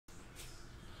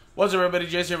What's up, everybody?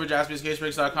 Jace here for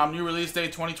JaspysCaseBreaks.com. New release day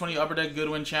 2020 Upper Deck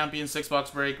Goodwin Champion 6-box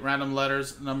break. Random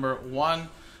letters number 1.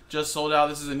 Just sold out.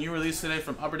 This is a new release today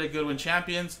from Upper Deck Goodwin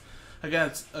Champions. Again,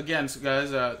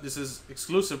 guys, this is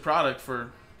exclusive product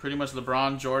for pretty much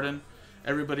LeBron, Jordan,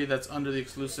 everybody that's under the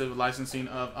exclusive licensing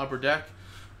of Upper Deck.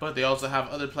 But they also have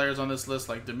other players on this list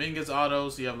like Dominguez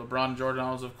autos. You have LeBron Jordan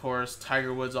autos, of course.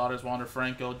 Tiger Woods autos, Wander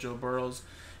Franco, Joe Burrows,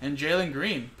 and Jalen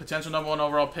Green, potential #1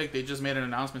 overall pick. They just made an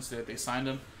announcement today that they signed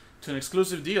him to an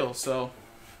exclusive deal. So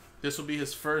this will be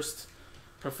his first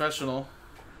professional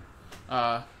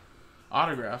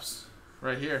autographs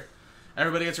right here.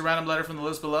 Everybody gets a random letter from the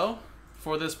list below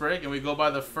for this break, and we go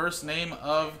by the first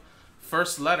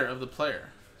letter of the player.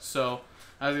 So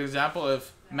as an example,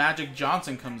 if Magic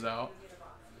Johnson comes out,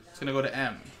 it's going to go to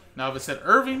M. Now if it said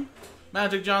Irving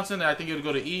Magic Johnson, I think it would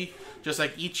go to E, just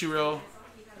like Ichiro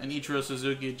and Ichiro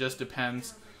Suzuki. It just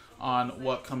depends on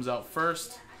what comes out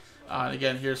first.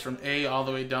 Again, here's from A all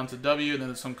the way down to W, and then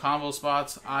there's some combo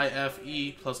spots, I, F,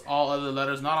 E, plus all other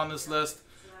letters not on this list,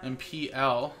 and P,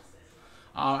 L.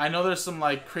 I know there's some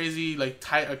like crazy like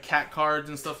cat cards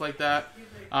and stuff like that.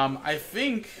 I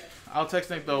think, I'll text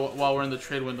Nick though while we're in the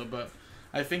trade window, but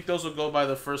I think those will go by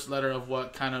the first letter of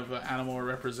what kind of animal it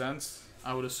represents.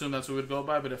 I would assume that's what we'd go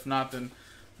by, but if not, then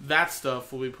that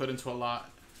stuff will be put into a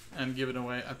lot and given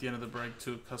away at the end of the break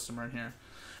to a customer in here.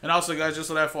 And also, guys, just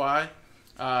an FYI,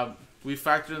 we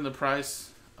factored in the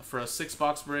price for a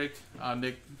 6-box break.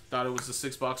 Nick thought it was a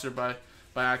 6-boxer by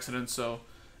accident, so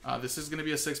this is going to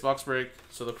be a 6-box break,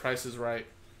 so the price is right.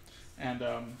 And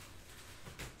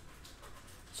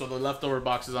so the leftover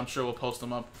boxes, I'm sure we'll post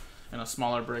them up in a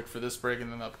smaller break for this break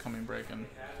and then the upcoming break, and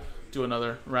do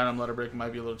another random letter break. It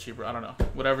might be a little cheaper. I don't know.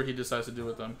 Whatever he decides to do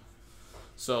with them.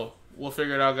 So we'll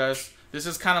figure it out, guys. This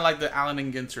is kind of like the Allen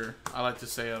and Ginter, I like to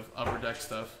say, of Upper Deck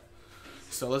stuff.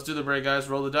 So let's do the break, guys.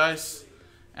 Roll the dice.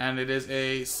 And it is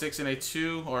a 6 and a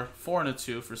 2, or 4 and a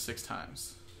 2 for 6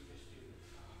 times.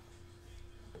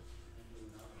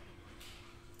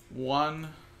 1,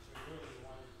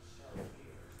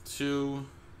 2,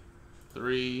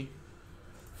 3,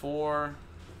 4,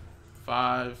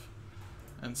 5,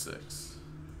 and 6.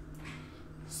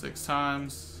 6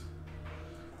 times.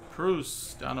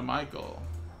 Bruce down to Michael.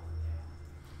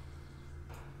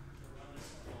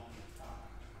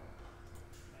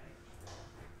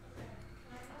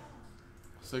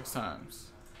 6 times.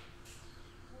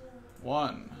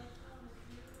 1,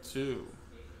 2,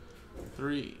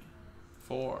 3,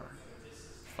 4,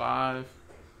 5,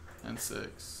 and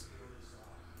 6.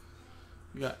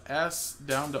 We got S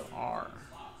down to R.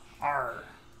 R.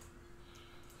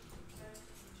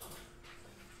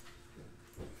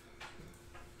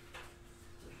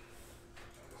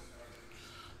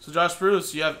 So Josh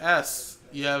Bruce, you have S.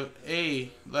 You have A,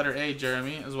 letter A,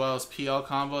 Jeremy, as well as PL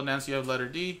combo. Nancy, you have letter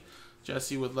D.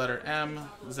 Jesse with letter M,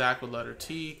 Zach with letter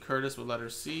T, Curtis with letter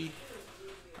C,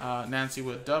 Nancy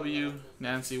with W,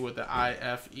 Nancy with the I,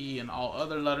 F, E, and all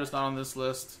other letters not on this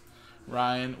list,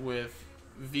 Ryan with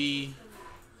V,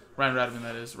 Ryan Radman,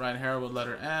 that is, Ryan Harrow with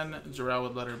letter N, Jarrell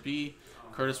with letter B,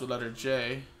 Curtis with letter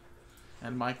J,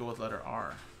 and Michael with letter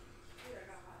R.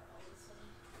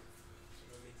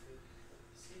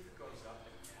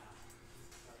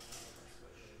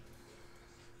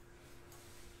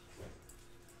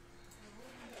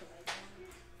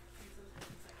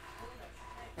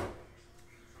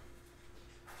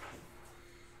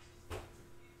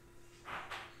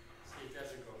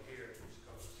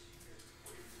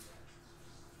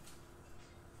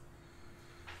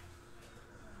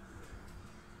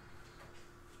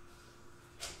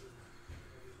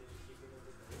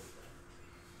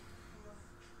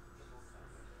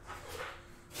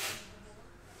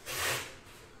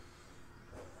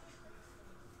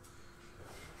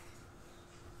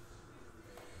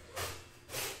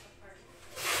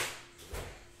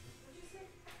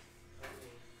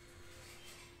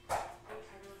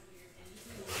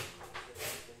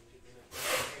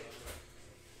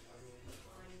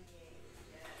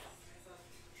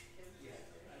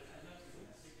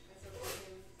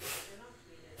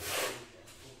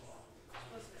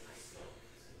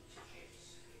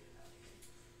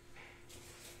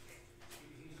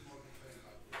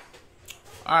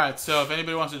 Alright, so if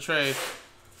anybody wants to trade,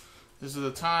 this is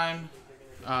the time.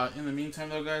 In the meantime,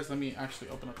 though, guys, let me actually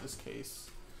open up this case.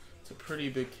 It's a pretty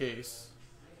big case.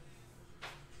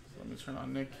 Let me turn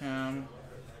on Nick Cam.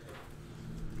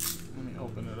 Let me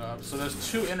open it up. So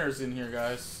there's 2 inners in here,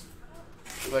 guys.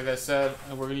 Like I said,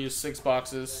 we're going to use 6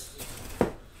 boxes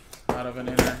out of an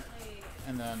inner.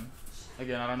 And then,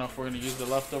 again, I don't know if we're going to use the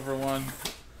leftover one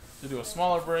to do a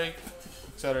smaller break,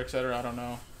 etc., etc. I don't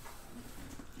know.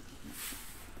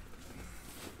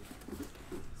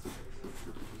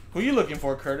 Who are you looking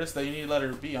for, Curtis, that you need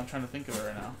letter B? I'm trying to think of it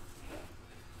right now.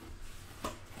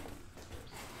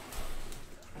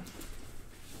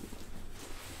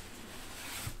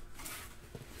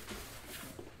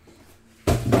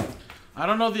 I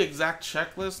don't know the exact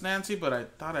checklist, Nancy, but I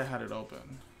thought I had it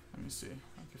open. Let me see.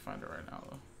 I can find it right now,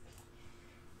 though.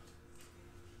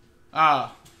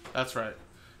 Ah, that's right.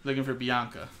 Looking for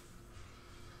Bianca.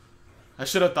 I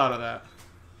should have thought of that.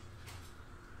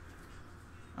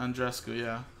 Andrescu,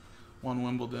 yeah. Won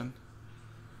Wimbledon.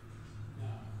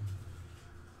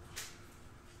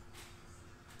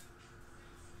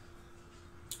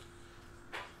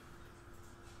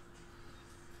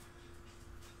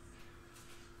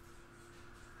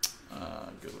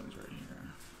 Goodwin's right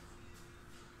here.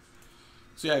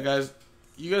 So yeah, guys,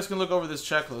 you guys can look over this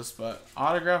checklist, but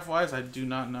autograph-wise, I do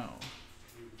not know.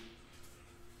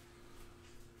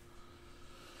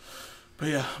 But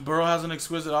yeah, Burrow has an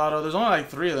exquisite auto. There's only like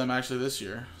 3 of them actually this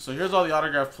year. So here's all the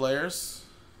autographed players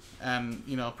and,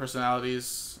 you know,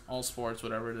 personalities, all sports,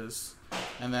 whatever it is.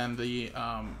 And then the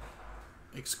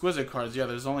exquisite cards. Yeah,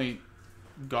 there's only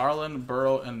Garland,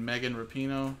 Burrow, and Megan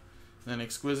Rapinoe. Then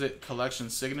exquisite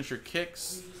collection signature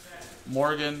kicks.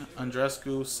 Morgan,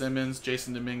 Andrescu, Simmons,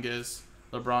 Jason Dominguez,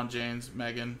 LeBron James,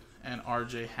 Megan, and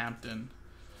RJ Hampton.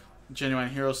 Genuine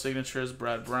hero signatures,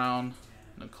 Brad Brown,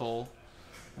 Nicole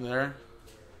there.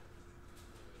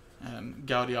 And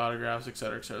Gaudy autographs,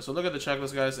 etc., etc. So look at the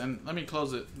checklist, guys, and let me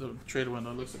close it. The trade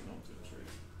window looks like no one's going to trade.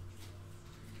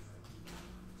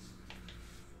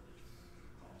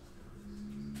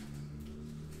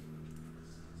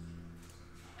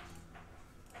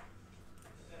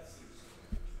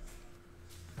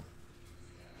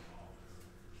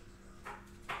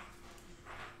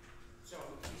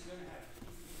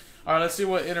 All right, let's see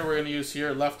what inner we're going to use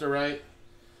here. Left or right?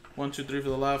 1, 2, 3 for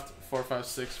the left. 4, 5,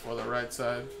 6 for the right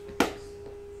side.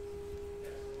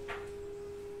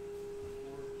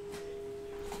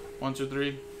 One, two,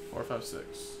 three, 4, 5, 6.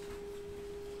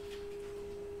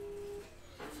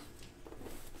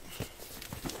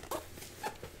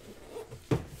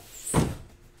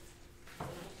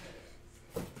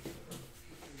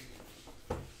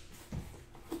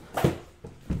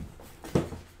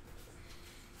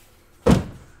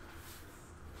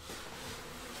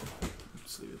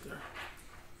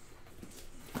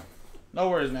 No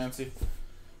worries, Nancy.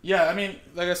 Yeah, I mean,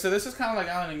 like I said, this is kind of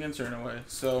like Allen and Ginter in a way.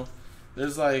 So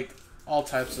there's like all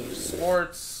types of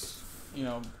sports, you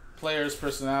know, players,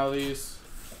 personalities,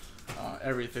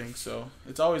 everything. So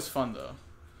it's always fun, though.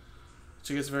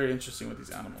 It gets very interesting with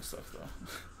these animal stuff, though.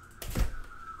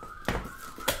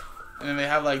 And then they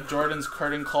have like Jordan's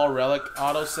Curtain Call Relic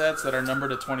auto sets that are numbered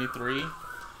to 23.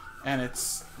 And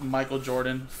it's Michael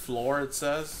Jordan floor, it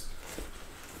says.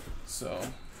 So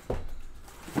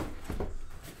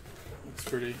it's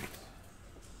pretty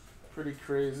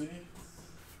crazy.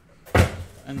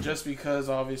 And just because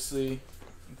obviously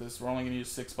we're only going to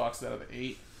use 6 boxes out of the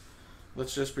 8,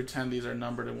 let's just pretend these are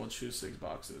numbered and we'll choose 6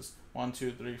 boxes. 1,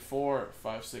 2, 3, 4,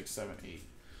 5, 6, 7, 8.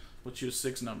 We'll choose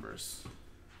 6 numbers.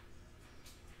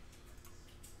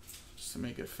 Just to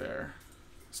make it fair.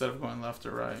 Instead of going left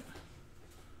or right.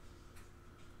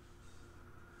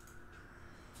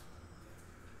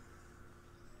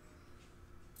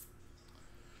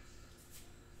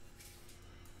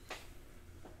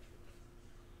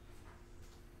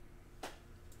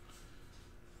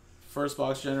 First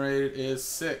box generated is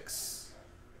 6.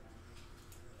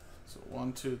 So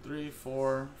 1, 2, 3,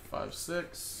 4, 5,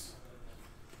 6.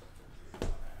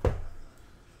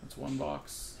 That's one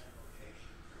box.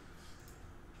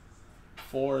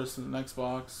 4 is the next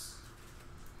box.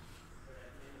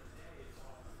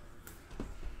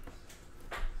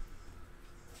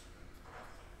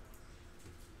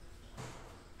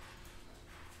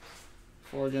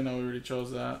 Four again, no, we already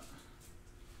chose that.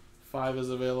 5 is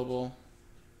available.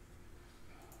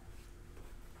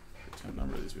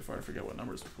 Number these before I forget what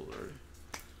numbers we pulled already.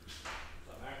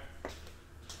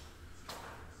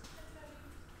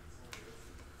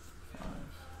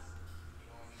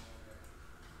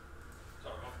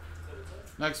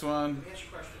 Next one.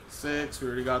 6. We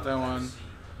already got that one.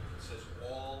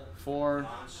 4.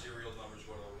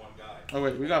 Oh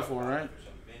wait, we got 4, right?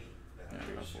 Yeah,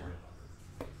 we got 4.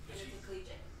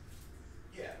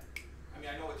 Yeah, I mean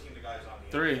I know what team the guys on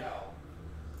the 3. NFL,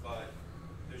 but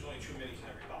there's only 2 minis in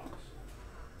every box.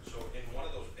 So in one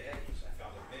of those baggies, I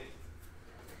found a mini.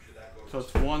 Should that go? So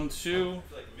it's 1, 2,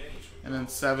 Like minis and then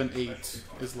 7, 8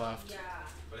 is left. Yeah.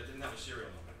 But it didn't have a serial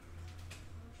number.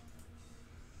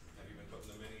 Have you been putting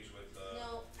the minis with?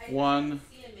 No, I 1. haven't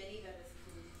seen a mini that is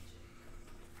collegiate.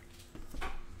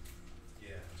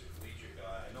 Yeah, it's a collegiate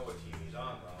guy. I know what team he's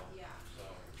on though. Yeah. So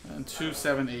and 2,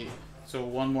 7, 8. So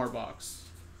one more box.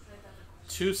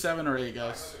 2, 7, or 8,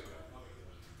 guys.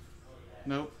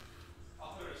 Nope.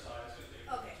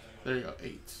 Okay. There you go,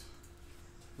 8.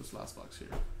 This last box here.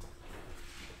 So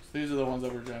these are the ones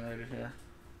that were generated here.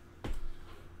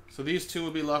 So these 2 will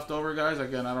be left over, guys.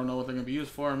 Again, I don't know what they're going to be used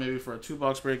for. Maybe for a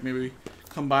 2-box break. Maybe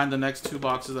combine the next 2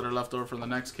 boxes that are left over for the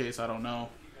next case. I don't know.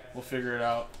 We'll figure it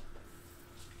out.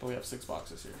 But we have 6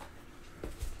 boxes here.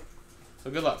 So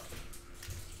good luck.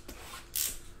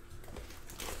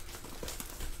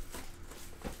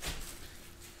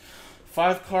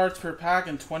 Five cards per pack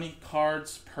and 20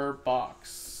 cards per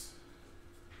box.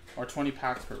 Or 20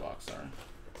 packs per box, sorry.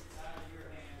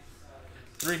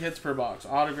 3 hits per box.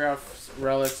 Autographs,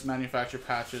 relics, manufactured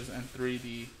patches, and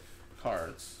 3D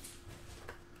cards.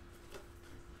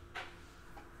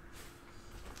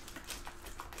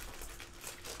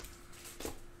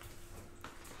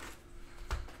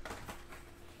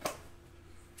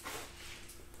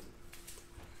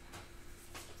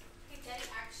 Hey, Daddy,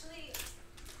 actually,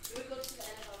 we would go to the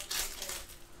NFL because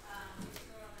it's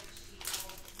not on the sheet of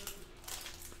movie.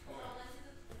 Well, unless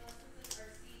it's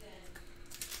our season,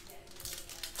 yeah, we'll go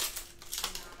there.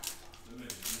 Not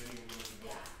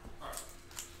that long. Yeah. Did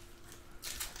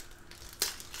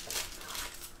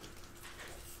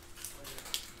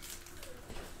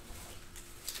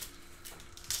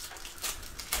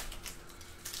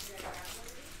I grab one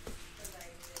of these? Because I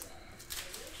did a playlist. And I came and sit down and was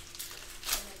like,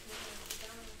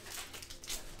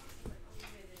 oh,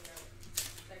 you guys didn't grab it.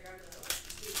 So I grabbed another one.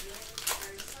 Did you like it?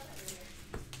 Or you saw that right here?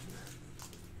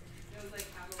 It was like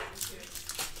half of one too.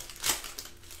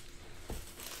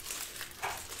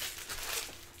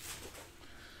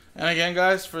 And again,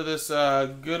 guys, for this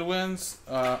Goodwin's,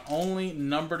 only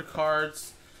numbered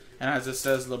cards, and as it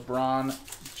says, LeBron,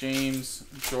 James,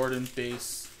 Jordan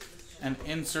base, and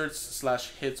inserts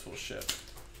 / hits will ship.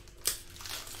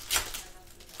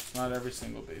 Not every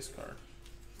single base card.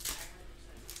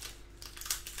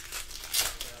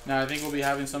 Now, I think we'll be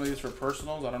having some of these for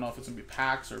personals. I don't know if it's going to be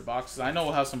packs or boxes. I know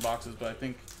we'll have some boxes, but I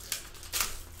think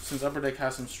since Upper Deck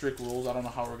has some strict rules, I don't know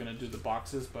how we're going to do the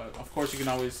boxes. But, of course, you can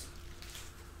always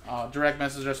direct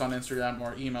message us on Instagram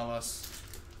or email us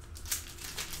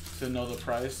to know the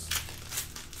price.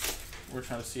 We're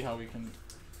trying to see how we can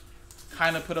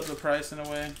kind of put up the price in a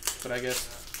way, but I guess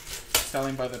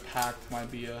selling by the pack might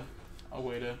be a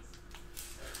way to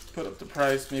put up the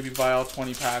price. Maybe buy all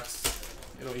 20 packs,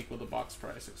 it'll equal the box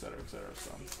price, etc., etc.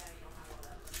 So,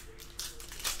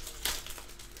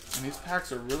 and these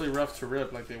packs are really rough to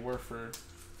rip, like they were for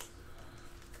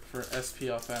SP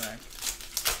Authentic.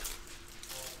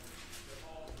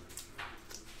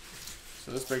 So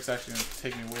this break's actually going to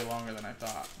take me way longer than I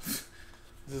thought.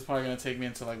 This is probably going to take me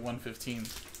into like 1:15.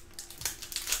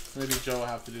 So maybe Joe will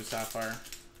have to do Sapphire.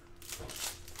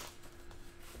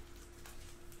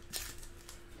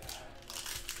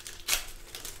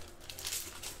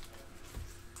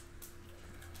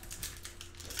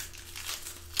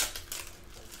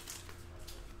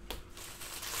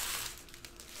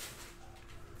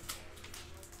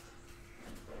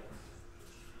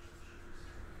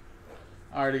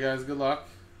 Alrighty, guys, good luck.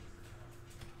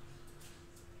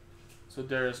 So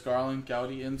Darius Garland,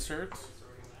 Gaudy insert.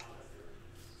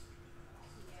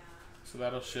 So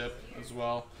that'll ship as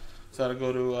well. So that'll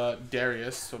go to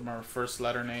Darius, so my first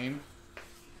letter name.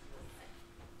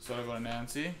 So that'll go to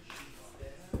Nancy.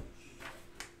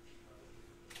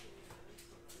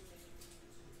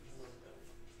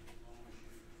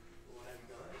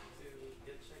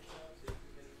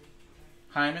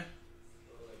 Jaime.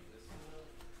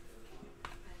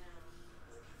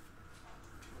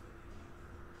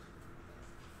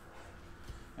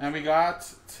 And we got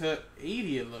to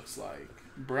 80, it looks like.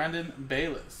 Brandon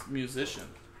Bayless, musician.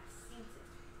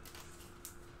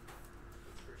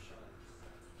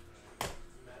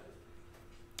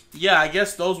 Yeah, I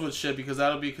guess those would ship because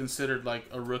that'll be considered like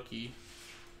a rookie.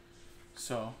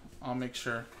 So I'll make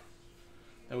sure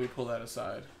that we pull that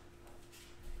aside.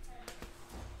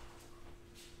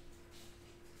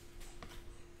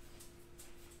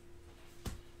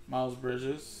 Miles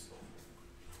Bridges.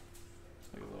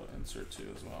 Like a little insert too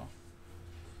as well.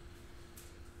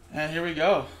 And here we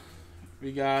go.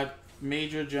 We got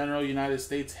Major General United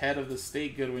States Head of the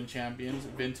State Goodwin Champions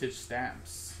Vintage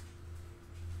Stamps.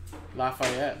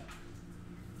 Lafayette.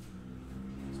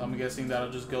 So I'm guessing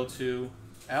that'll just go to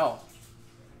L.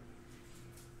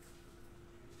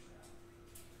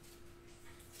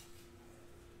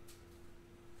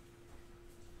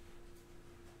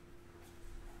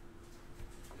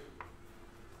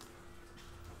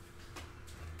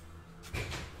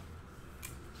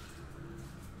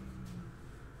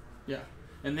 Yeah.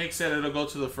 And Nick said it'll go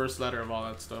to the first letter of all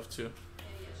that stuff too.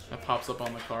 That pops up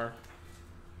on the card.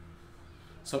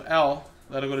 So L,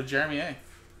 that'll go to Jeremy A.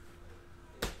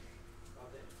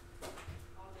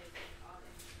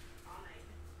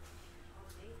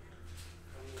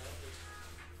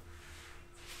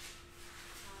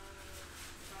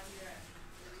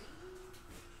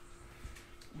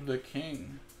 The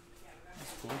King.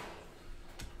 That's cool.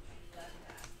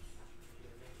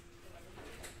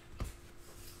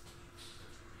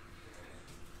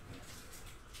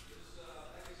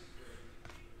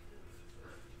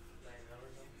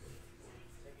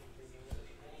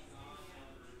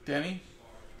 Denny.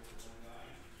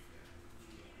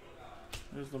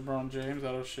 There's LeBron James.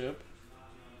 That'll ship.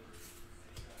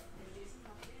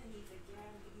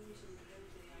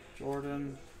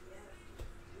 Jordan.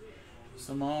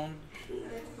 Simone.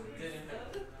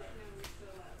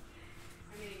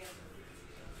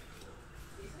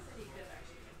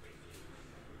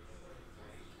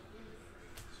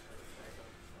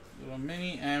 Little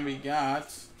mini, and we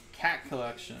got Cat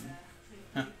Collection.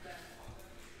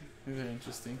 These are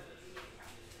interesting.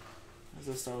 Does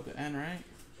this start with the N, right?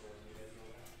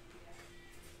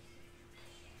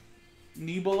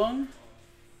 Nibelung.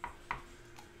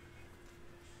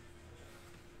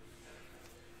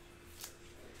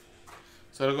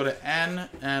 So it'll go to N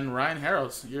and Ryan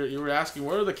Harrows. You were asking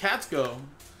where do the cats go?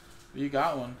 You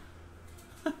got one.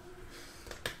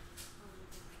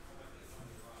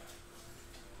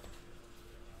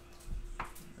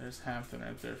 There's Hampton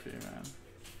right there for you, man.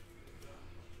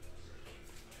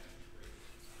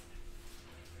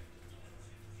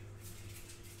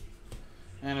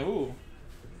 And ooh,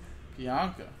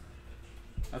 Bianca.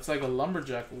 That's like a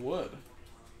lumberjack wood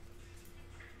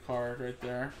card right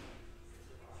there.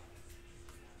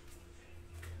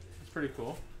 That's pretty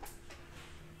cool.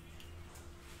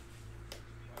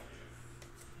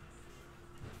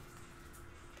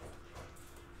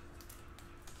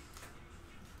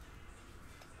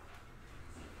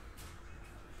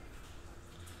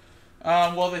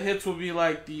 Well, the hits will be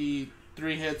like the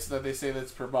 3 hits that they say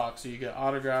that's per box. So you get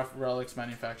autograph, relics,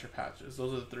 manufacturer patches.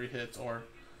 Those are the 3 hits or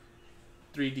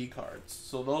 3D cards.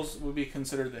 So those would be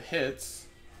considered the hits.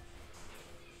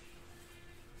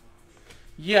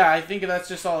 Yeah, I think that's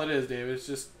just all it is, David. It's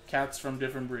just cats from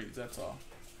different breeds. That's all.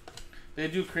 They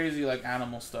do crazy like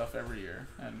animal stuff every year,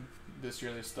 and this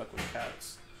year they stuck with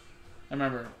cats. I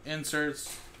remember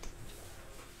inserts,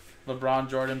 LeBron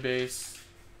Jordan base.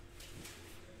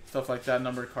 Stuff like that,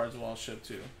 numbered cards will all ship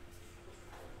too.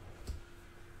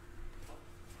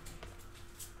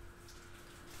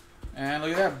 And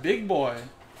look at that big boy.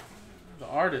 The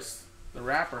artist, the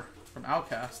rapper from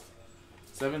Outkast.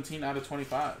 17 out of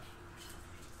 25.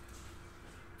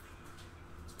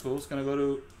 It's cool. It's going to go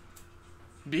to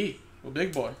B. Well,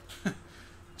 big boy.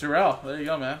 Jarrell. There you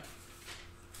go, man.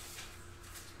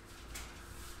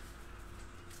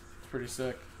 Pretty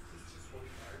sick.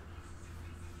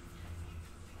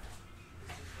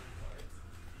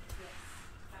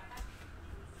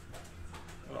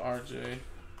 RJ.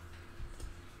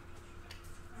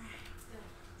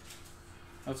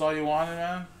 That's all you wanted,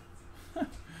 man?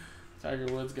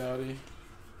 Tiger Woods, Gowdy.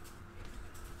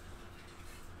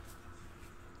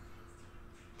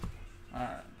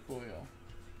 Alright, cool.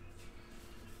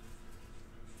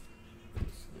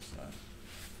 This side.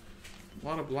 A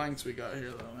lot of blanks we got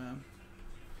here, though, man.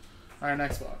 Alright,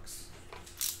 next box.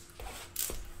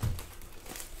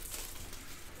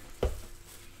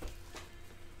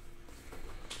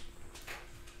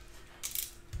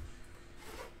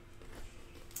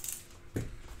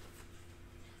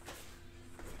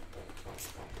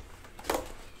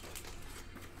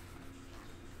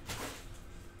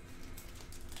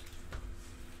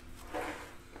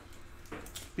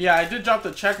 Yeah, I did drop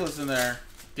the checklist in there,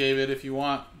 David, if you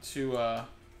want to...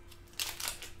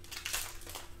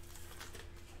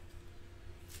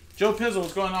 Joe Pizzle,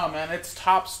 what's going on, man? It's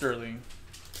Top Sterling.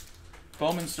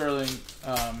 Bowman Sterling,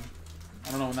 I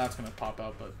don't know when that's going to pop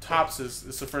out, but Tops is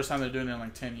the first time they're doing it in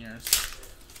like 10 years.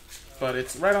 But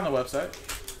it's right on the website.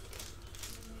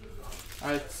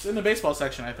 It's in the baseball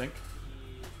section, I think.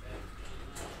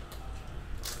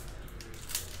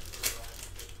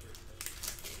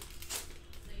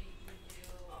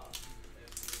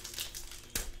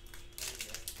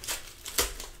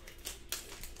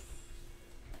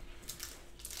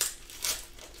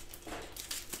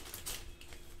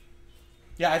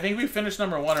 Yeah, I think we finished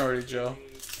number 1 already, Joe.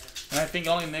 And I think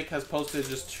only Nick has posted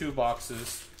just 4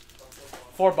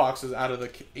 boxes out of the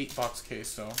 8-box case.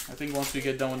 So I think once we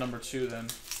get done with number 2, then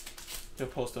he'll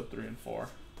post up 3 and 4.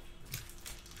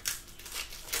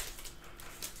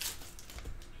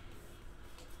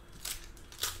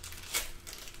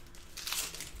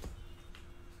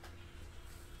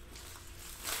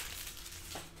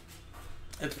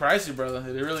 It's pricey, brother.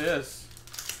 It really is.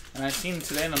 And I seen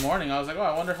today in the morning. I was like, oh,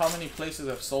 I wonder how many places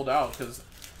have sold out because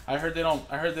I heard they don't.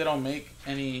 I heard they don't make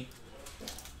any.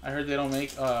 I heard they don't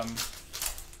make.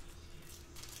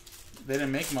 They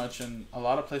didn't make much, and a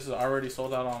lot of places are already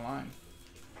sold out online.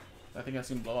 I think I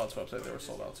seen Blowout's website; they were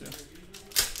sold out too.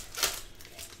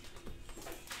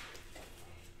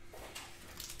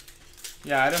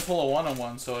 Yeah, I didn't pull a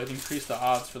one-on-one, so it increased the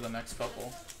odds for the next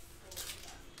couple.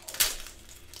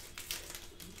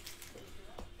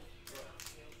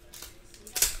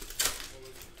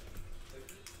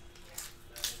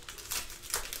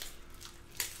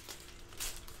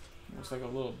 Looks like a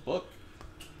little book.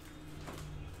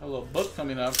 A little book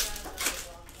coming up.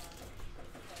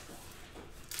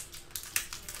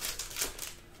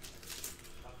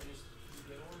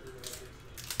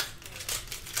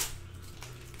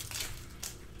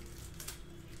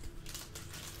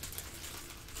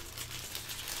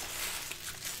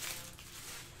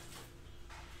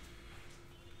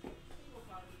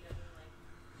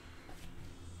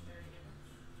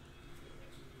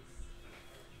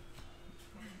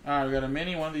 Alright, we got a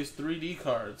mini, one of these 3D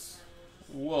cards.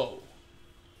 Whoa.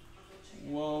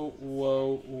 Whoa,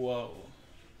 whoa, whoa.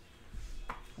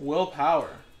 Willpower.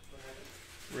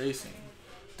 Racing.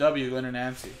 W, Glenn and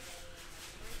Nancy.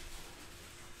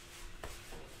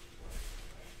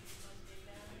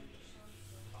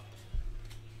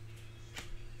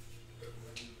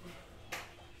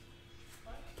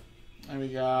 And we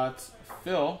got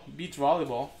Phil, beach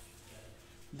volleyball.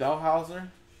 Delhauser.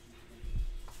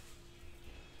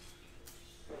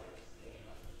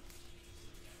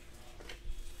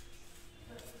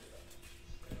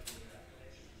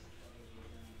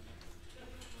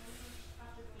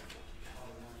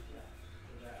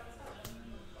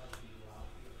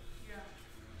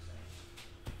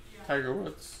 Tiger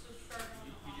Woods.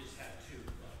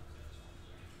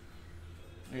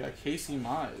 We got Casey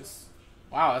Mize.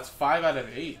 Wow, that's 5 out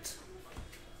of 8.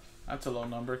 That's a low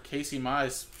number. Casey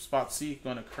Mize, spot C,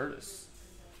 going to Curtis.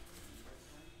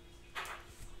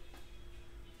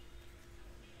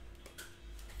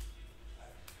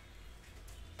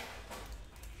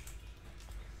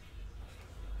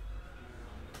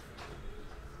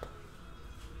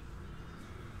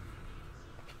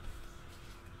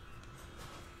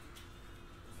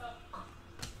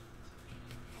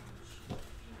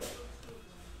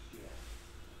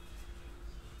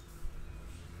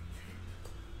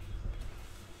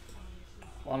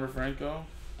 Wander Franco.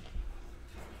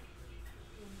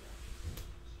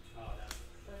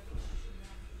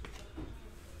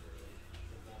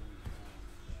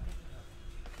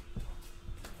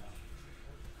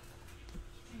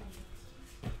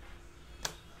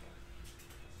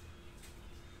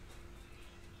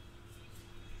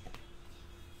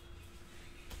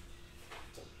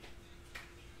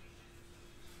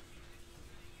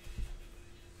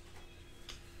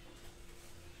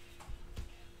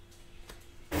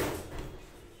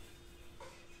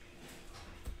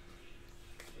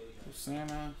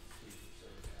 Santa.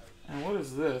 And what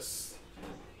is this?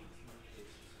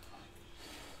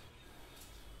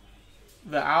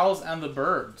 The Owls and the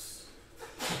Birds.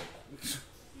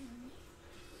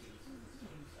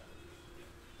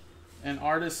 An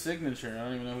artist signature. I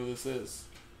don't even know who this is.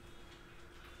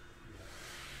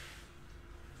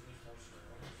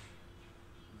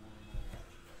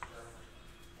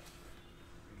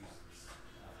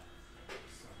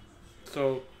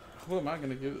 So, who am I going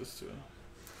to give this to?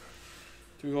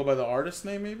 Do we go by the artist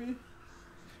name, maybe?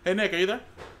 Hey, Nick, are you there?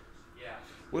 Yeah.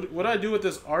 What do I do with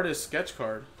this artist sketch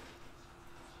card?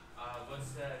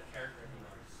 What's the character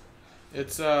he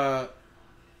wants? It's,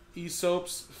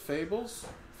 Aesop's Fables?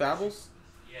 Fables?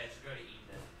 Yeah, it should go to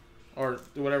Ethan.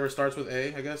 Or whatever starts with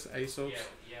A, I guess? Aesop's?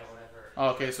 Yeah, whatever. Oh,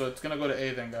 okay, so it's going to go to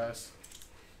A then, guys.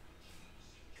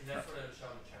 Because that's what it would show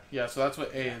in the chat. Yeah, so that's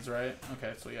what A is, right?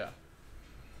 Okay, so yeah.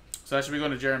 So that should be going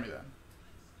to Jeremy then.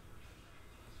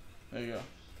 There you go.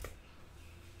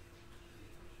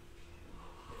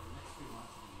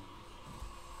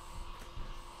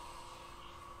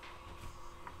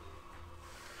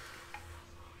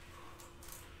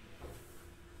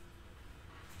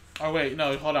 Oh, wait.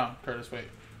 No, hold on, Curtis. Wait.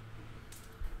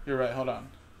 You're right. Hold on.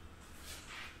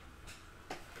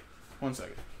 1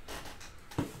 second.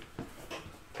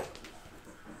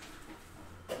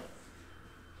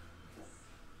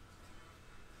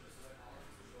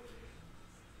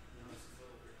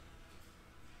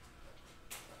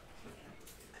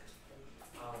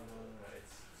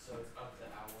 It's up to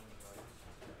hour and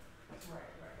right.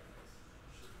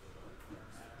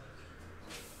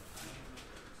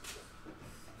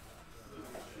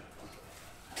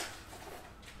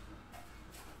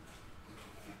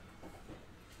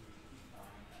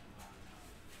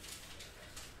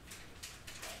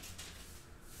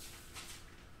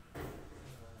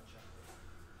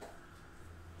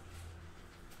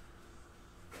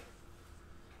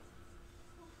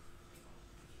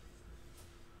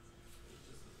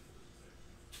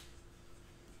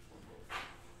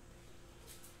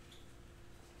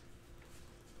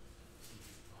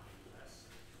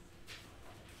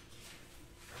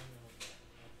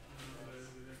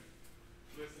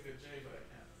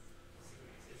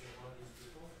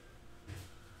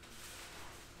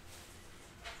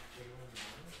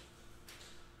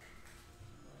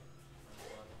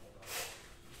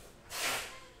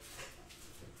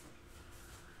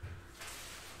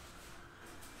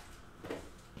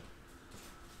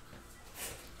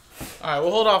 Alright,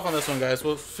 we'll hold off on this one, guys.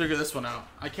 We'll figure this one out.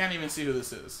 I can't even see who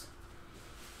this is.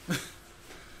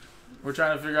 We're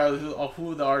trying to figure out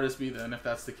who the artist be then, if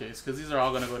that's the case. Because these are all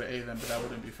going to go to A then, but that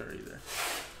wouldn't be fair either.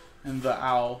 And the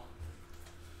owl.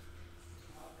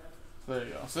 So there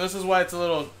you go. So this is why it's a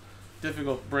little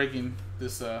difficult breaking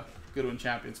this Goodwin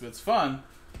Champions. But it's fun.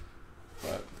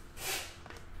 But...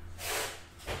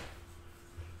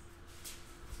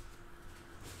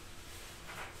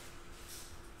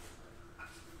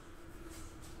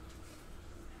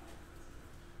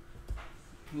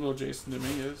 little Jason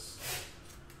Dominguez.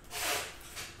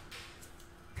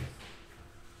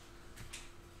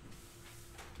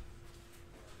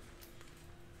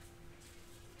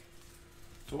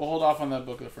 So we'll hold off on that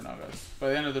booklet for now, guys. By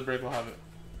the end of the break, we'll have it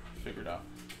figured out.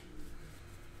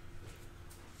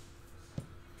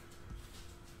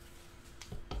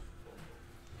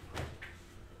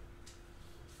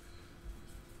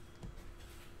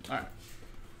 All right.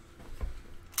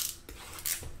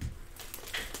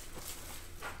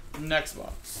 Next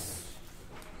box.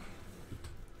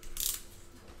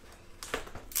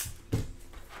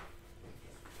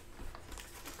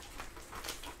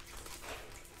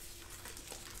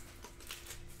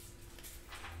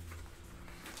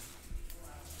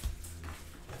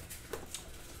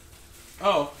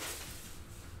 Oh.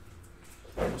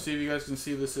 We'll see if you guys can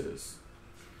see this is.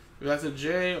 If that's a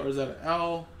J or is that an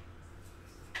L?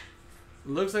 It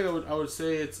looks like I would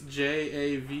say it's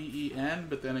Javen,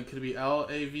 but then it could be Laven.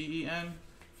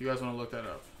 If you guys want to look that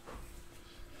up.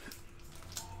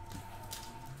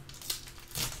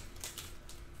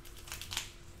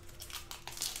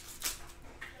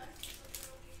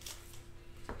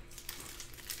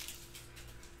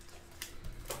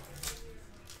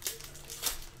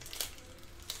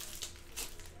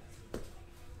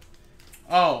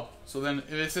 Oh, so then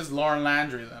this is Lauren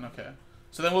Landry then, okay.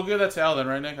 So then we'll give that to Al then,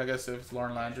 right, Nick? I guess if it's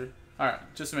Lauren Landry. Alright,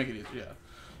 just to make it easier, yeah.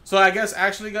 So I guess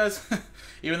actually, guys,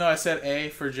 even though I said A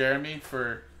for Jeremy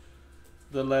for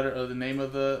the letter or the name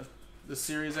of the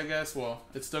series, I guess, well,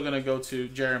 it's still going to go to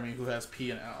Jeremy, who has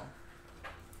P and L.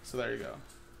 So there you go.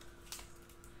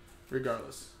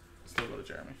 Regardless, still go to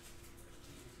Jeremy.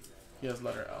 He has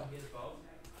letter L.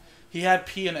 He had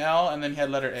P and L, and then he had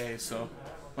letter A, so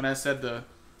when I said the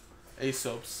A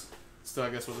soaps, still I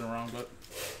guess wasn't wrong, but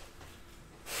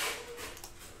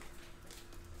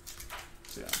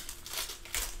so, yeah.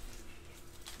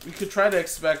 We could try to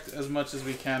expect as much as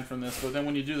we can from this, but then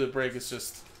when you do the break, it's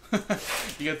just you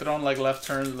get thrown like left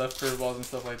turns, left curveballs, and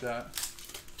stuff like that.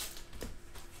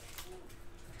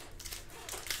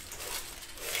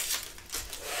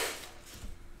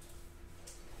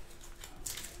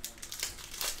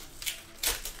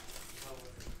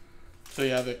 So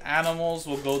yeah, the animals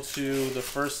will go to the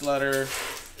first letter.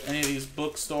 Any of these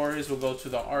book stories will go to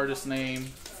the artist name,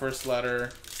 first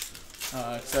letter,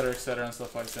 et cetera, and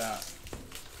stuff like that.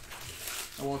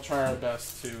 And we'll try our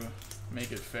best to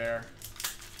make it fair.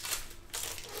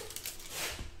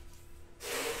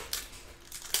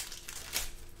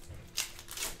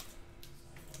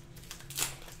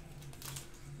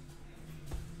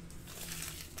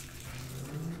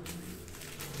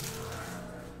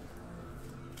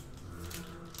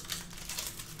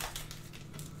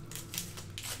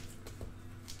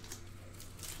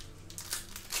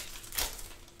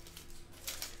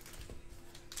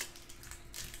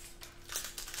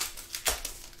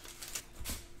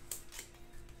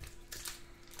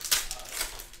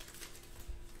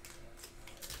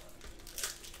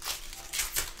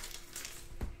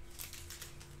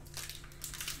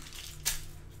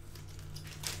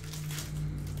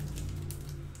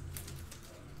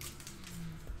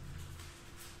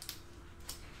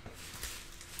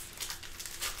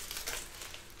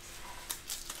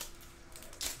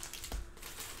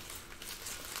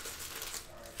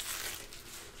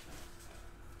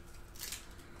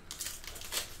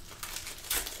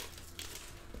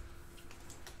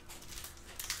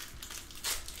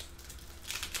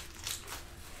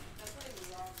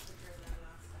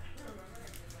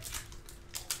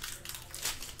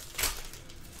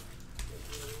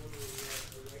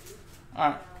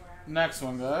 Alright, next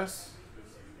one, guys.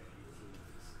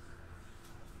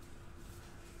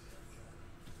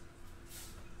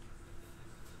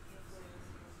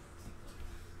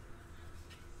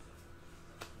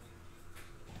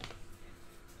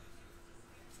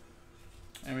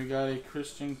 And we got a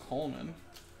Christian Coleman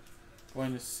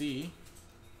going to C.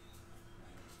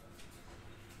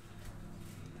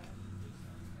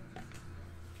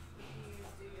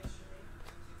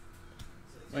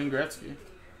 Wayne Gretzky.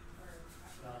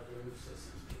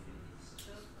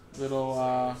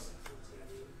 Little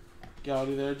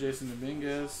Gowdy there, Jason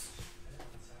Dominguez.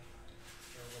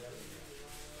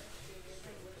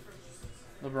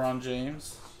 LeBron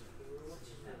James.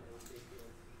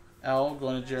 L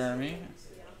going to Jeremy.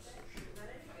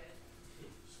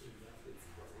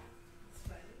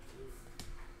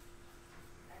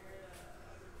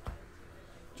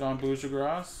 John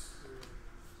Bouchergrass.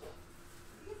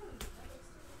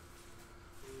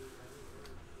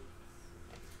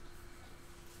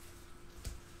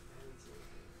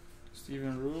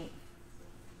 Steven Root.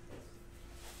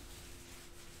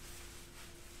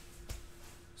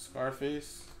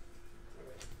 Scarface.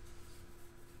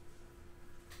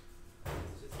 Do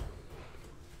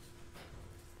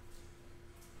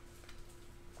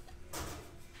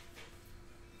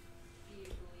you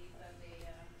believe that they go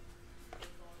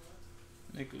on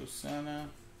Nick Lucena.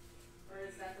 or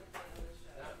is that the point of the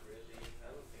show? Not really. I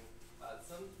don't think.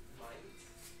 Some might.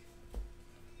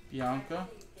 Bianca.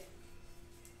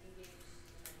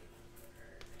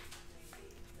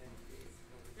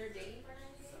 They're dating for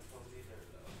 90 days? Supposedly they're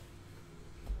low.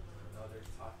 No, they're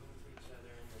talking to each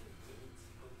other and then they meet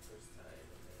for the first time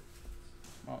and then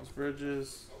Miles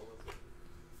Bridges.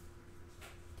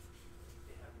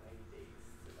 they have 90 days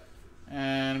to like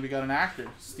And we got an actor,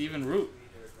 Steven Root.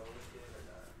 either go with it or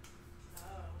not.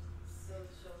 Oh, so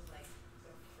the show's like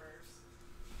the first.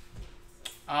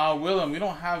 Willem, we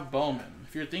don't have Bowman.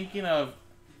 If you're thinking of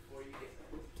Before you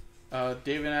get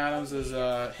David Adams'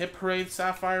 Hit Parade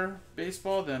Sapphire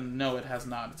baseball, then no, it has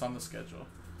not. It's on the schedule.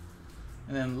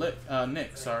 And then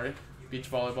Nick, beach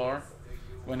volleyballer,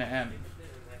 going to end.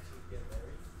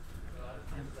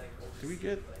 Did we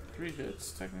get 3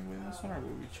 hits technically in this one, or were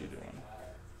we cheated one?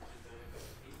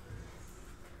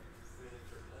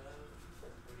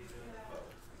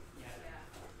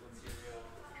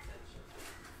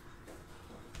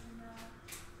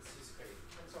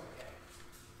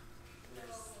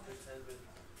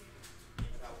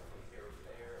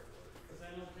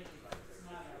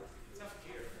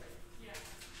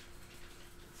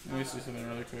 Let me see something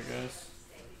really quick, guys.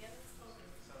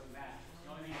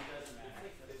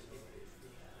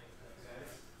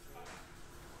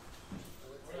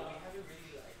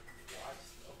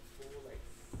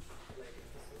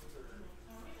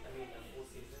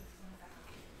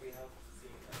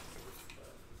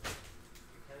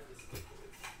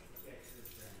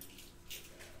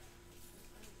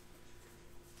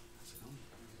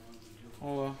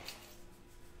 Hola.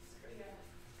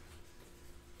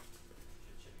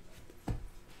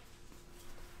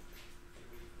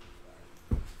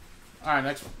 All right,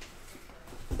 next one.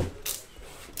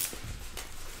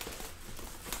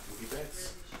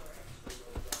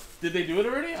 Did they do it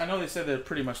already? I know they said they're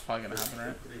pretty much probably gonna happen,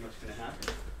 right? Pretty much gonna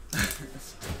happen.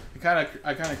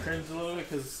 I kind of cringed a little bit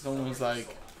because someone was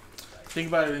like, think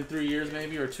about it in 3 years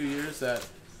maybe or 2 years that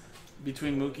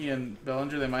between Mookie and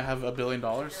Bellinger they might have $1 billion.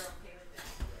 I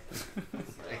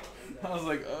was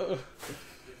like, oh.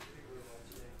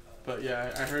 But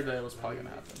yeah, I heard that it was probably gonna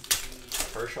happen.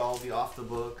 Kershaw will be off the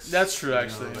books. That's true, You know,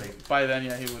 actually. like, By then,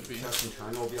 yeah, he would be. Justin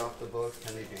Turner will be off the books.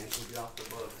 Kenley Jansen will be off the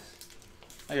books.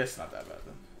 I guess not that bad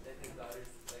then.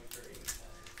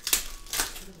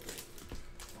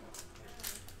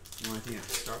 You want anything at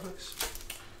Starbucks?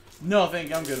 No, thank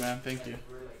you. I'm good, man. Thank you.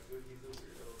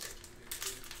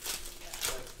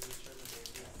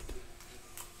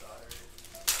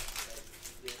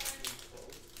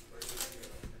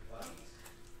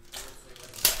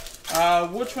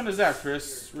 Which one is that,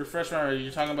 Chris? Refresh my memory. Are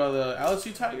you talking about the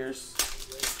LSU Tigers?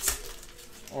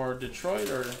 Or Detroit,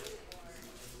 or...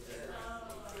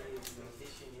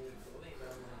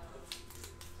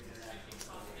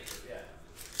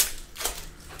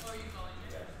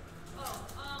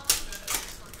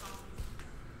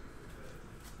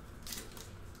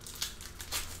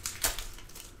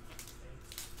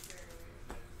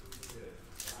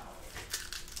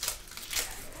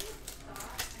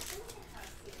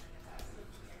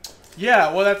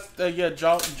 Yeah, well, that's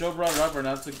Joe brought it up, and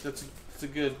that's a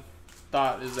good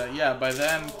thought. Is that by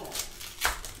then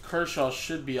Kershaw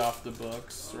should be off the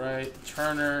books, right?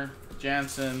 Turner,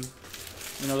 Jansen,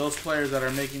 those players that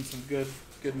are making some good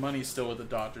money still with the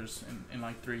Dodgers in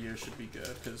like 3 years should be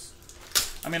good. Because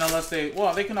unless they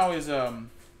can always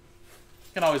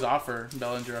offer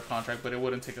Bellinger a contract, but it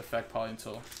wouldn't take effect probably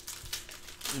until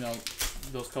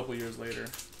those couple years later.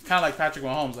 Kind of like Patrick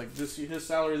Mahomes, like his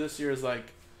salary this year is like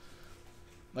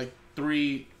 $4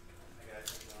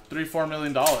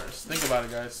 million. Think about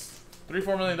it, guys.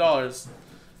 $4 million,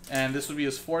 and this would be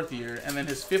his 4th year. And then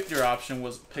his 5th year option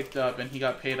was picked up, and he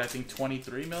got paid I think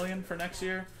 $23 million for next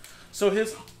year. So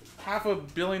his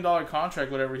 $500 million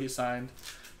contract, whatever he signed,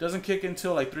 doesn't kick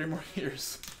until like 3 more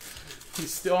years.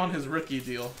 He's still on his rookie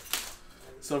deal.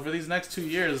 So for these next 2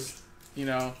 years,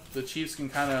 the Chiefs can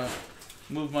kind of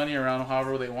move money around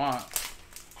however they want.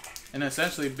 And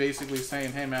essentially basically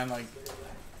saying, hey man, like,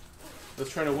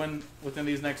 let's try to win within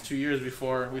these next 2 years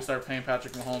before we start paying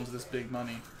Patrick Mahomes this big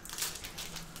money.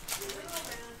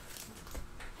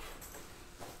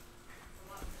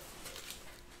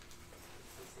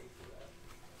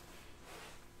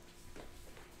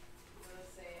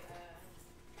 Let's say,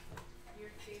 your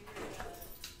favorite,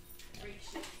 break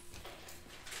shift.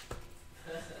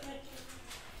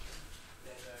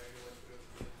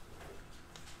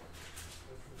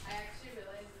 I actually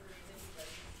realized the reason he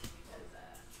does this is because,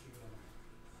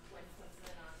 when he puts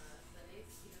it on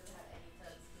Sundays, he doesn't have any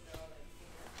tugs because they're all like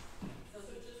so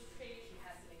he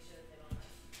has to make sure that they don't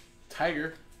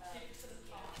Tiger. take it to the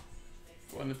top.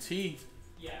 On the tee.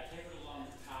 Yeah, take it along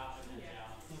the top and then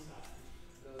down the side.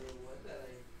 The one that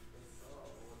I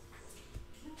saw was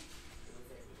it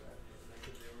was like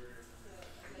they were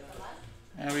Like a lot?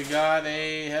 And we got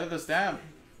a head of the stamp.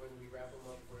 when we wrap them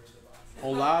up for the box.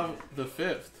 Olav the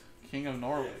Fifth, King of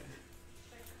Norway.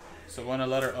 So going to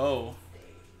letter O.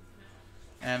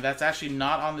 And that's actually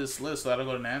not on this list, so that'll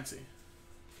go to Nancy. The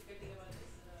good thing about this,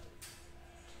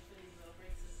 for these little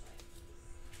breaks is like,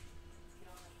 you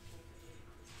don't have to pay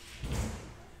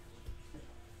for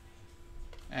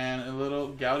the And a little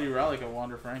Gaudy relic of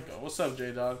Wander Franco. What's up,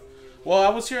 J-Dog? Well, I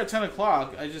was here at 10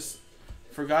 o'clock. I just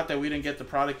forgot that we didn't get the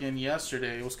product in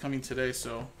yesterday. It was coming today,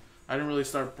 so I didn't really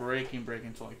start breaking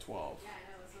until like 12. Yeah, I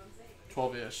know, that's what I'm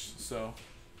saying. 12-ish, so.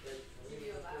 Give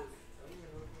you a laugh.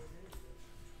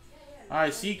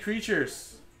 Alright, sea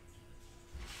creatures.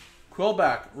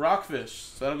 Quillback, rockfish.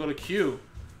 So that'll go to Q.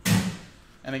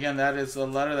 And again, that is a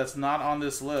letter that's not on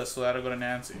this list, so that'll go to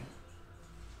Nancy.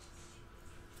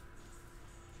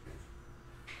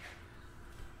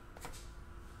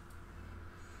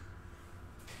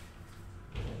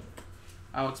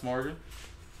 Alex Morgan.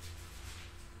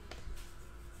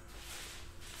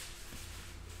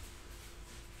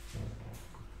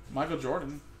 Michael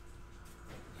Jordan.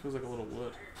 Feels like a little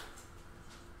wood.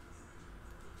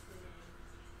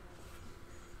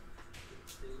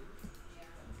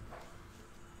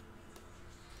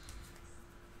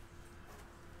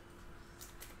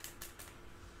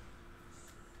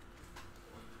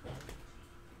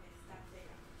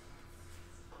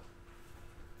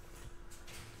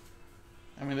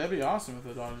 I mean, that'd be awesome if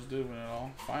the Dodgers did win it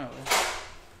all, finally.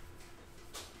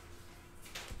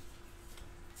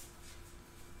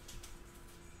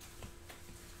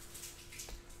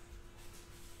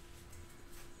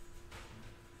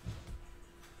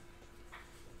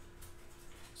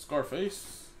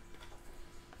 Scarface.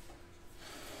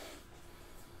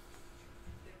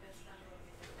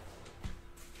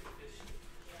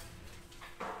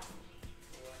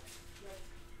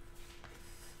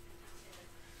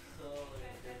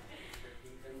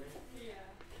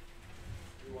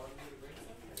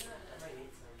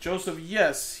 Joseph,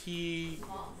 yes, he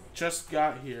just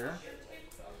got here.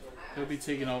 He'll be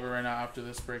taking over right now after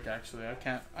this break, actually.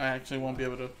 I actually won't be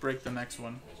able to break the next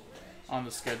one on the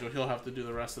schedule. He'll have to do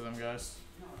the rest of them, guys.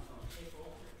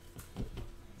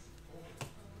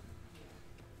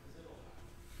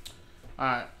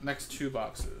 Alright, next two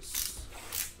boxes.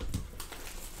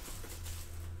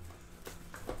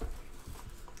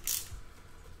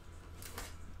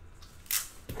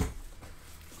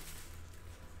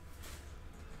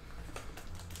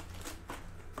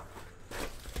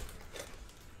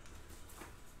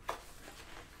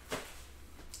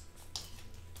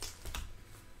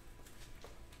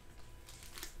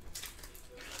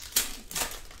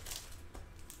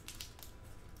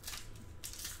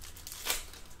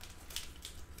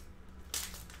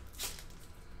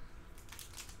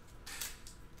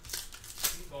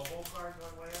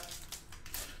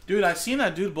 Dude, I seen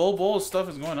that dude. Bull's stuff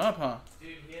is going up, huh?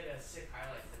 Dude, he had a sick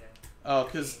highlight today. Oh,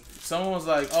 because someone was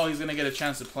like, oh, he's going to get a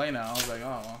chance to play now. I was like,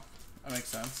 oh, well, that makes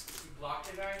sense. He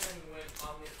blocked the guy and then went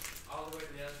all the way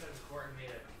to the other side of the court and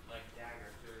made a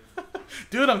dagger.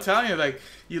 Dude, I'm telling you, like,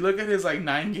 you look at his,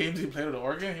 9 games he played with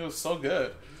Oregon, he was so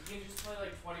good. He can just play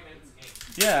 20 minutes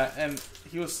a game. Yeah, and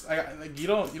he was, you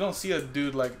don't see a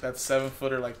dude like that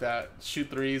 7-footer like that shoot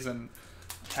threes and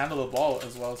handle the ball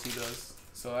as well as he does.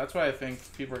 So that's why I think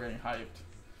people are getting hyped.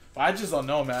 But I just don't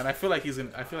know, man. I feel like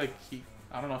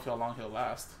I don't know how long he'll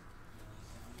last.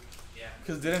 Yeah.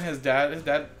 Because didn't his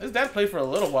dad played for a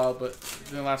little while, but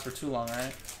didn't last for too long,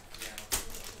 right? Yeah.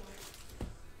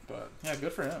 But yeah,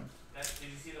 good for him. Did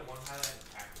you see the one highlight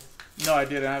in practice? No, I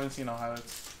didn't. I haven't seen no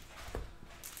highlights.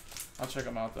 I'll check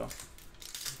them out though.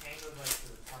 His hand goes to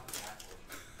the top of the apple.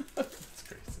 That's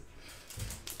crazy.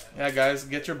 Yeah, guys,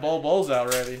 get your bowls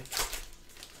out ready.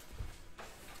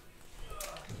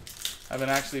 I've been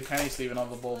actually penny sleeving all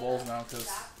the bowls now because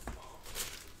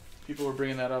People were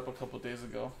bringing that up a couple days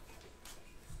ago.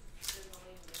 I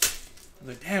was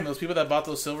like, damn, those people that bought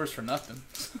those silvers for nothing.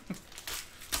 And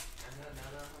then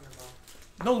another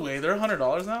 $100. No way, they're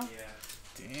 $100 now?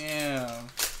 Yeah. Damn.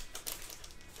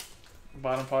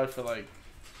 Bought them probably for like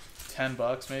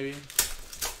 $10 maybe.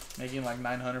 Making like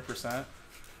 900%.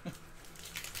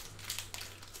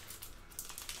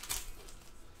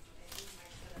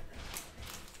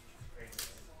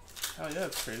 Oh yeah,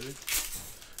 it's crazy.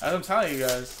 As I'm telling you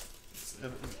guys,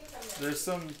 there's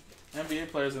some NBA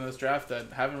players in this draft that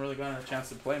haven't really gotten a chance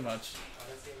to play much,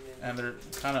 and they're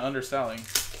kind of underselling.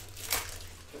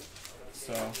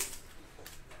 So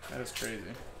that is crazy.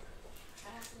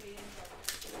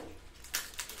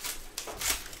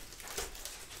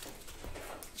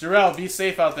 Jarrell, be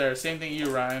safe out there. Same thing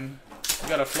you, Ryan. You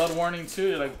got a flood warning too.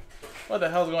 You're like, what the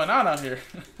hell's going on out here?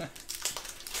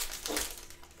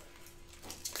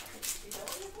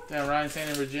 Damn, Ryan's saying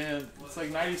in Virginia, it's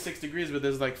like 96 degrees, but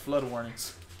there's like flood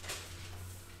warnings.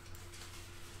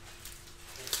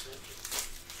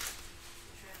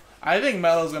 I think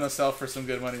Melo's gonna sell for some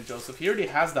good money, Joseph. He already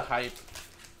has the hype.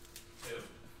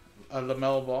 The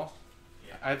Melo Ball.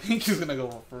 Yeah. I think he's gonna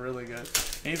go for really good.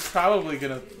 And he's probably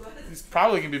gonna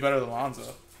be better than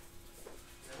Lonzo.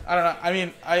 I don't know. I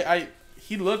mean,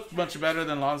 he looked much better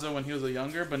than Lonzo when he was a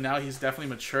younger, but now he's definitely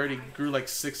matured. He grew like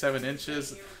 6-7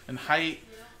 inches in height,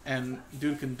 and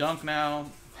dude can dunk now.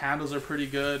 Handles are pretty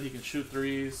good. He can shoot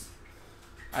threes.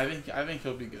 I think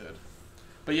he'll be good.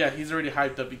 But yeah, he's already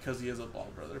hyped up because he is a Ball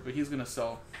brother. But he's gonna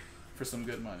sell for some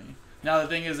good money. Now the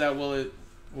thing is that will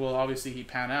obviously he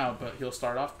pan out, but he'll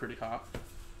start off pretty hot,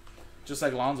 just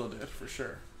like Lonzo did for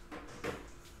sure.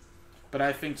 But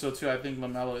I think so too. I think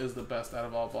LaMelo is the best out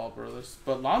of all Ball brothers.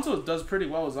 But Lonzo does pretty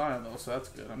well with Zion though, so that's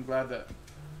good. I'm glad that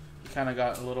he kind of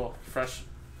got a little fresh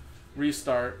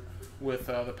restart with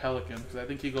the Pelicans, because I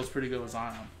think he goes pretty good with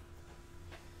Zion.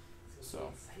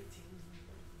 So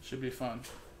should be fun.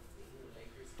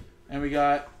 And we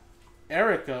got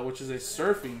Erica, which is a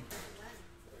surfing.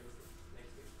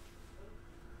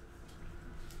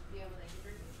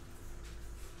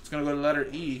 It's gonna go to letter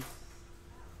E.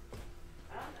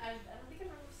 I don't think I've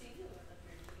ever seen you with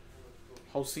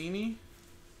that. Hosini?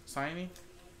 Signy?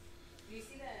 Do you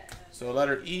see that? So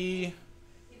letter E.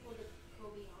 People that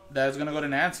Kobe on. That's gonna go to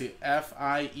Nancy.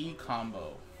 FIE combo.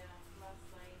 Yeah, last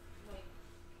night. Like,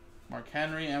 Mark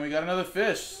Henry. And we got another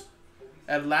fish.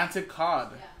 Atlantic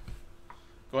Cod. yeah.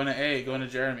 Going to A. Going to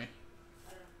Jeremy.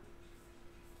 I don't know.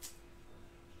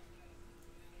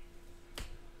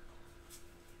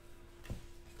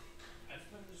 I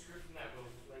just put a description that will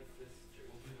like this.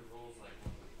 We'll do the rules like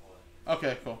what we call it.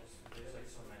 Okay, cool. There's like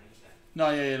so many that No,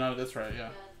 yeah, no, that's right,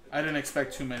 yeah. I didn't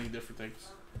expect too many different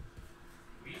things.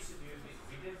 we used to do.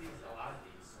 We did these a lot of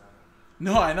these.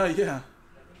 No, I know, yeah. I think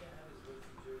I have his book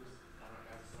teachers. I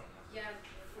just don't know. Yeah. Have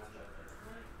that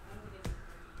there. I don't think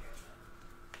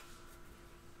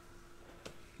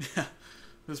it's Yeah.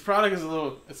 This product is a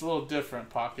little different,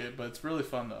 Pocket, but it's really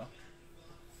fun though.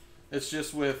 It's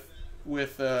just with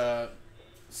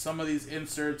some of these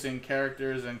inserts and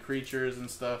characters and creatures and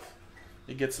stuff,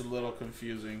 it gets a little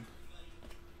confusing.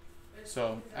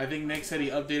 So I think Nick said he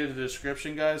updated the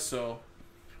description, guys. So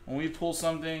when we pull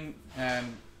something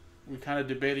and we're kind of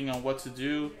debating on what to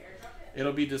do,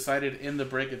 it'll be decided in the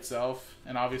break itself.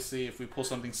 And obviously, if we pull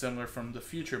something similar from the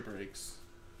future breaks,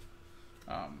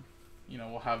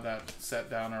 we'll have that set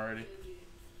down already.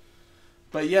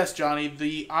 But yes, Johnny,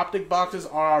 the optic boxes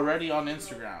are already on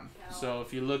Instagram. So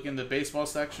if you look in the baseball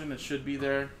section, it should be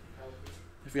there.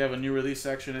 If we have a new release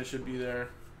section, it should be there.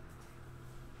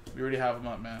 We already have them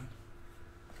up, man.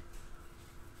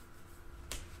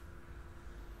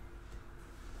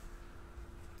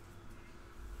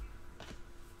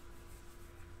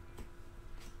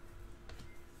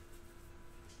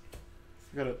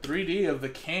 We got a 3D of the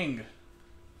King.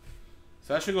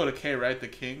 So that should go to K, right? The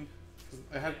King?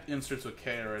 I had inserts with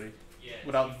K already. Yeah.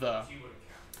 Without the. T wouldn't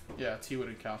count. Yeah, T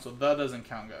wouldn't count. So the doesn't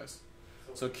count, guys.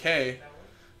 So K,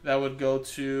 that would go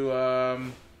to, I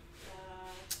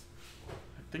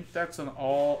think that's on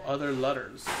all other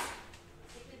letters. I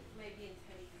think it might be in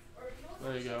Teddy's. Or, you know what?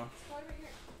 There you go. It's going right here.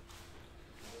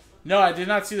 No, I did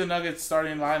not see the Nuggets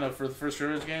starting lineup for the first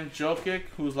Rivers game. Jokic,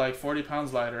 who's like 40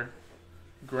 pounds lighter.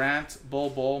 Grant,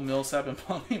 Bull, Millsap, and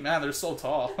Plumlee. Man, they're so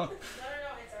tall. No, it's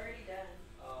already done.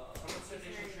 Someone said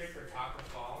they should trade for Taco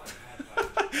Fall and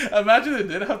have Imagine they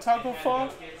did have Taco they had Fall.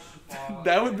 Jokic, Fall,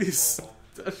 That would be and so, Bull.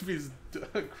 that'd be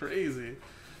crazy.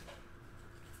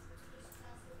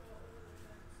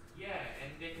 Yeah,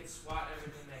 and they could swat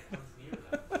everything that comes near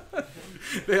them.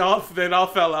 They all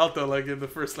fell out though, like in the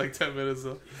first like 10 minutes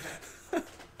though. Yeah.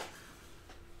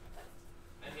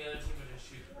 And the other team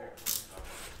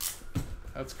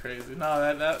crazy.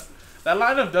 No, that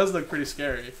lineup does look pretty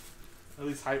scary, at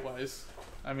least height wise.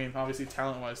 I mean, obviously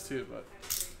talent wise too, but.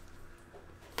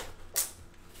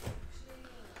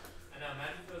 I know,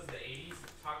 imagine if it was the 80s,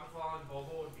 Taco Fall and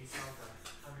Bobo would be selling for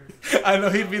hundreds. I know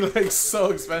he'd be like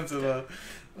so expensive.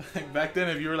 Like back then,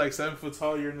 if you were like 7 foot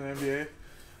tall, you're in the NBA,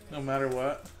 no matter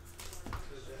what.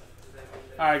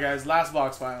 All right, guys, last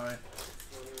box finally.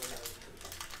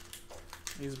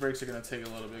 These breaks are gonna take a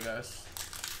little bit, guys.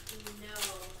 No,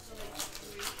 so like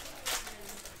 3,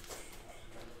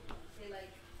 and they like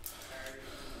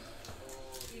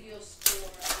give you a score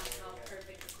on how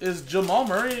perfect. Is Jamal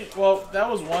Murray? Well, that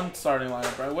was one starting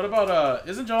lineup, right? What about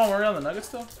Isn't Jamal Murray on the Nuggets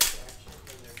still?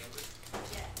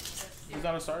 Yeah, He's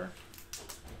not a starter.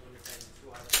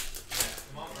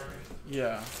 Jamal Murray.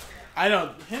 Yeah, I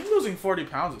know him losing 40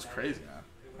 pounds is crazy, man.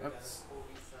 That's.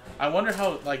 I wonder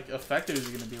how like effective is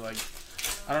he gonna be. Like,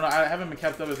 I don't know. I haven't been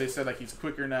kept up if they said like he's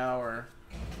quicker now or,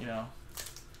 you know,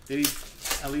 did he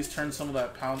at least turn some of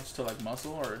that pounds to like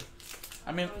muscle or?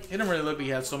 I mean, he didn't really look like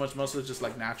he had so much muscle. It's just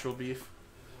like natural beef,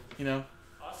 you know.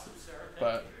 Awesome, sir.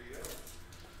 But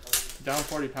down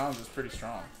 40 pounds is pretty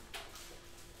strong.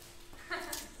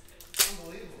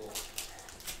 Unbelievable.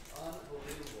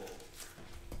 Unbelievable.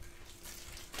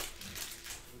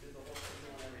 We did the whole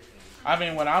thing on everything. I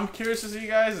mean, what I'm curious to see,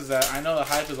 guys, is that I know the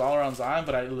hype is all around Zion,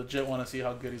 but I legit want to see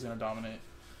how good he's going to dominate.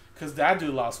 Because that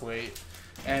dude lost weight,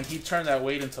 and he turned that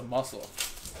weight into muscle.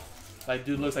 Like,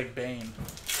 dude looks like Bane.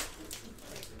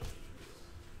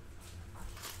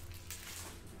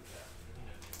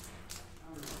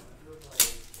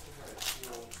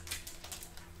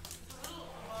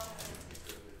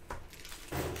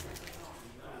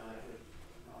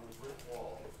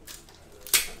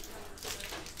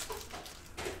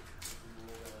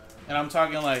 And I'm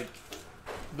talking like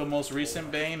the most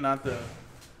recent Bane, not the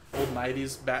old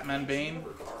 90s Batman Bane.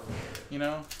 You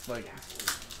know? Like,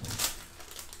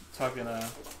 talking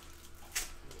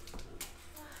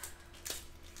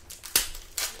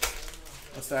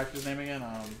what's the actor's name again?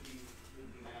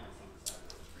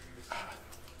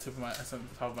 Tip of my, that's on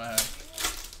the top of my head.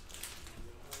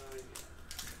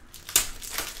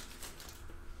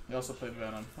 He also played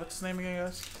Venom. What's his name again,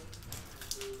 guys?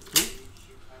 Who?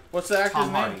 What's the actor's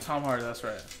Tom name? Hardy. Tom Hardy, that's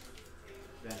right.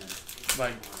 Venom.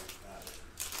 Like,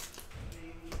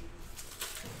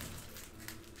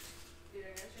 Dude,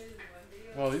 I'm gonna show you this one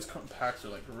video. well, these packs are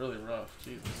like really rough.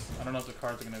 Jesus. I don't know if the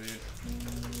cards are going to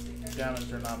be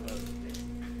damaged or not, but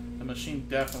the machine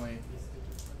definitely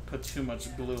put too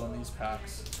much glue on these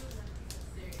packs.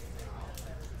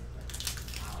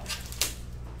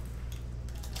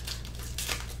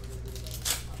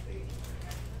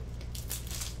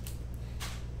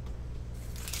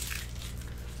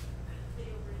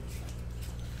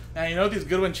 Now, you know what these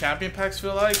Goodwin Champion packs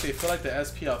feel like? They feel like the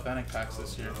SP Authentic packs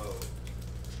this year.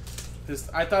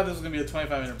 I thought this was going to be a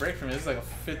 25-minute break for me. This is like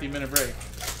a 50-minute break.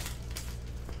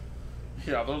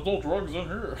 Yeah, there's no drugs in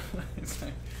here. It's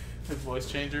like his voice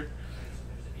changer.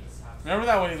 Remember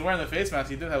that when he's wearing the face mask,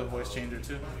 he did have a voice changer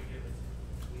too.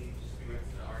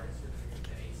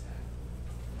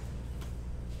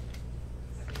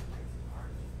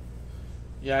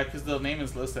 Yeah, because the name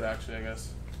is listed actually, I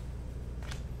guess.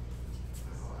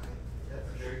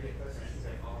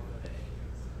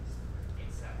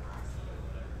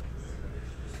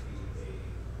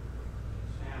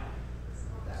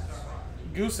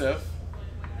 Gusev,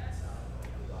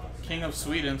 King of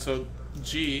Sweden, so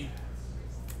G.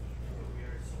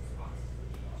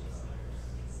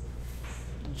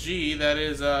 G, that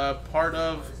is part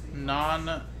of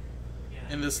non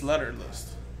in this letter list.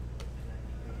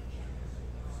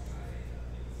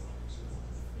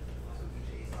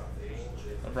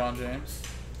 LeBron James.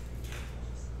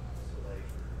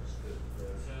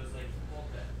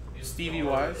 Stevie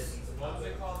Wise. What was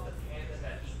it called? The panda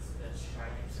that eats the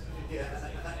Chinese food. Yeah.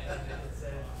 And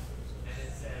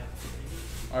it said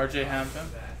RJ Hampton.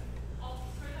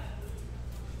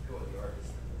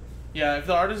 Yeah, if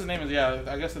the artist's name is, yeah,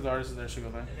 I guess if the artist is there, should go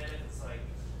there. And then it's like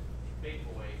Big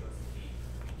Boy goes to B.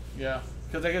 Yeah,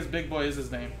 because I guess Big Boy is his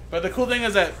name. But the cool thing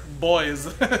is that Boy is,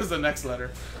 is the next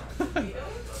letter.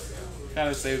 Kind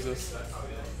of saves us.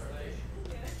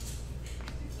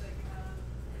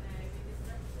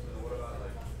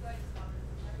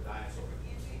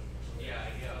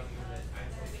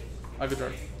 I could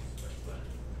try.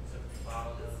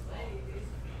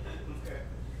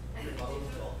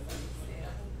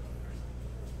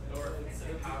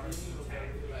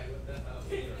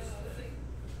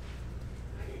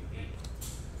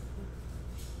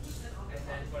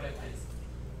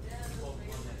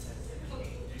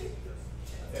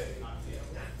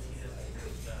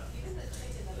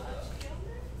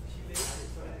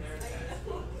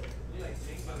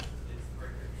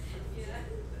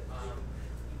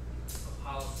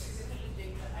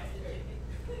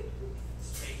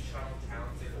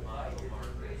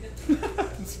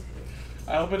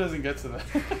 I hope it doesn't get to that.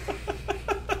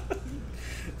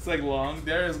 It's like long.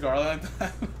 Darius Garland.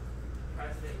 President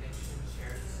Nixon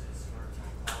shares his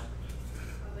smartphone call.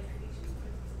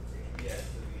 Yeah, it's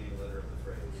the beginning letter of the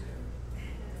phrase.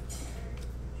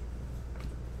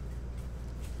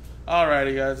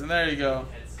 Alrighty, guys, and there you go.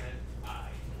 Headset I.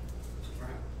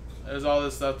 There's all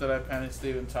this stuff that I Penny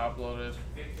Steven top loaded.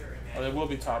 Victor Or they will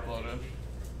be top loaded.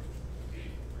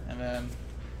 And then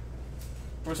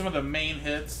for some of the main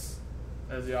hits,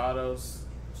 there's the autos.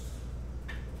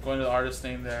 Going to the artist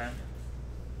name there.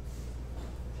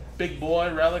 Big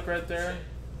Boy relic right there.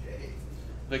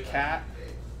 The Cat.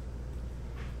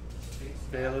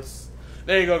 Bayless.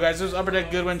 There you go, guys. There's Upper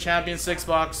Deck Goodwin Champion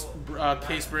 6-box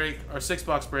case break, or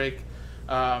 6-box break.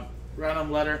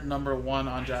 Random letter number 1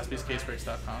 on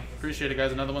jaspyscasebreaks.com. Appreciate it,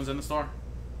 guys. Another one's in the store.